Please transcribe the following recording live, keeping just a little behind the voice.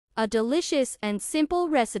A delicious and simple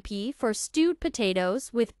recipe for stewed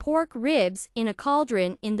potatoes with pork ribs in a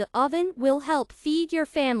cauldron in the oven will help feed your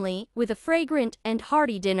family with a fragrant and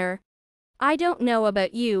hearty dinner. I don't know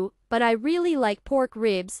about you, but I really like pork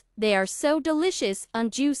ribs. They are so delicious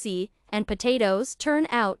and juicy, and potatoes turn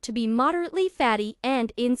out to be moderately fatty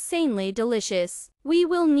and insanely delicious. We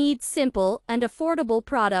will need simple and affordable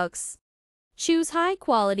products. Choose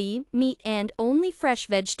high-quality meat and only fresh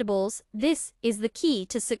vegetables. This is the key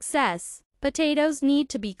to success. Potatoes need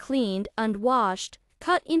to be cleaned and washed.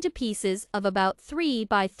 Cut into pieces of about 3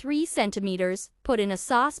 by 3 centimeters. Put in a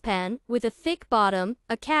saucepan with a thick bottom,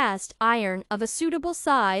 a cast iron of a suitable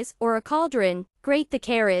size, or a cauldron. Grate the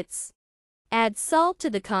carrots. Add salt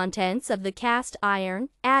to the contents of the cast iron.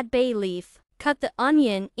 Add bay leaf. Cut the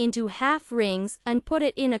onion into half rings and put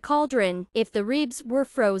it in a cauldron. If the ribs were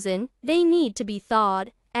frozen, they need to be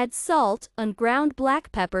thawed. Add salt and ground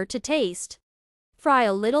black pepper to taste. Fry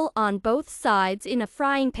a little on both sides in a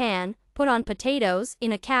frying pan. Put on potatoes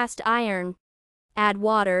in a cast iron. Add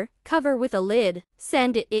water, cover with a lid.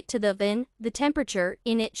 Send it to the oven. The temperature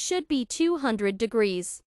in it should be 200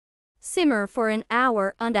 degrees. Simmer for an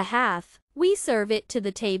hour and a half. We serve it to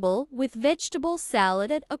the table with vegetable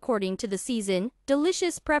salad according to the season,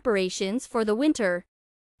 delicious preparations for the winter,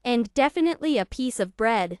 and definitely a piece of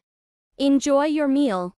bread. Enjoy your meal.